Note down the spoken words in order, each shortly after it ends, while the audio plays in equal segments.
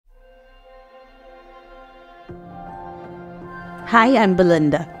Hi, I'm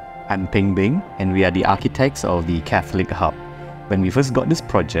Belinda. I'm Peng Beng, and we are the architects of the Catholic Hub. When we first got this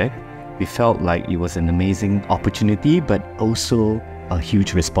project, we felt like it was an amazing opportunity, but also a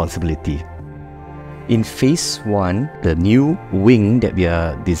huge responsibility. In phase 1, the new wing that we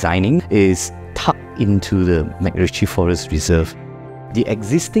are designing is tucked into the MacRitchie Forest Reserve. The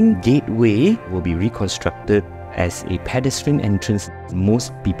existing gateway will be reconstructed as a pedestrian entrance.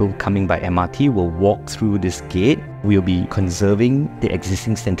 Most people coming by MRT will walk through this gate. We'll be conserving the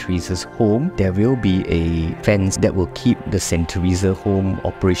existing St. Teresa's home. There will be a fence that will keep the St. Teresa home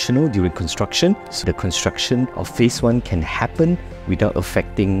operational during construction, so the construction of phase 1 can happen without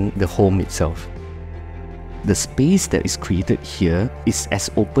affecting the home itself. The space that is created here is as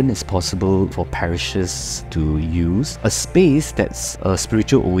open as possible for parishes to use. A space that's a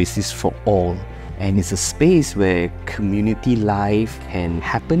spiritual oasis for all. And it's a space where community life can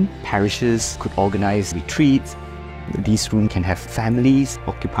happen. Parishes could organize retreats. These rooms can have families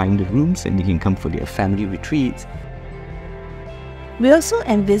occupying the rooms, and they can come for their family retreats. We also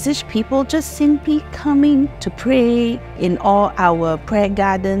envisage people just simply coming to pray in all our prayer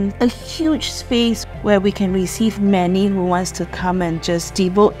gardens, a huge space where we can receive many who wants to come and just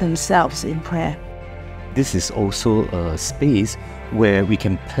devote themselves in prayer. This is also a space where we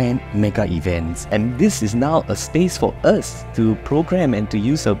can plan mega events, and this is now a space for us to program and to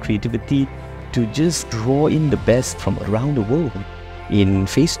use our creativity to just draw in the best from around the world. In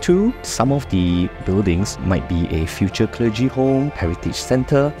phase 2, some of the buildings might be a future clergy home, heritage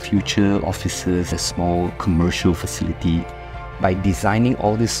center, future offices, a small commercial facility. By designing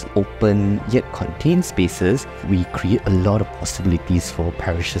all these open yet contained spaces, we create a lot of possibilities for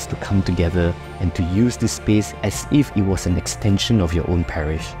parishes to come together and to use this space as if it was an extension of your own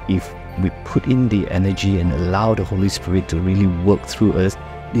parish. If we put in the energy and allow the Holy Spirit to really work through us,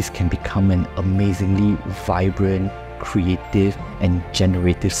 this can become an amazingly vibrant, creative and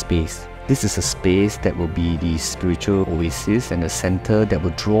generative space. This is a space that will be the spiritual oasis and a center that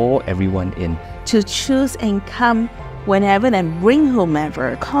will draw everyone in. To choose and come whenever and bring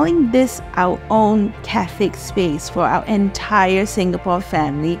whomever, calling this our own Catholic space for our entire Singapore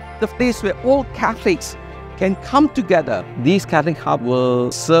family. The place where all Catholics can come together. This Catholic Hub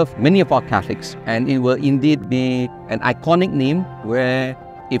will serve many of our Catholics, and it will indeed be an iconic name where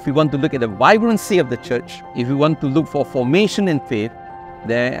if we want to look at the vibrancy of the church, if we want to look for formation in faith,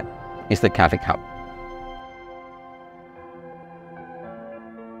 there is the Catholic Hub.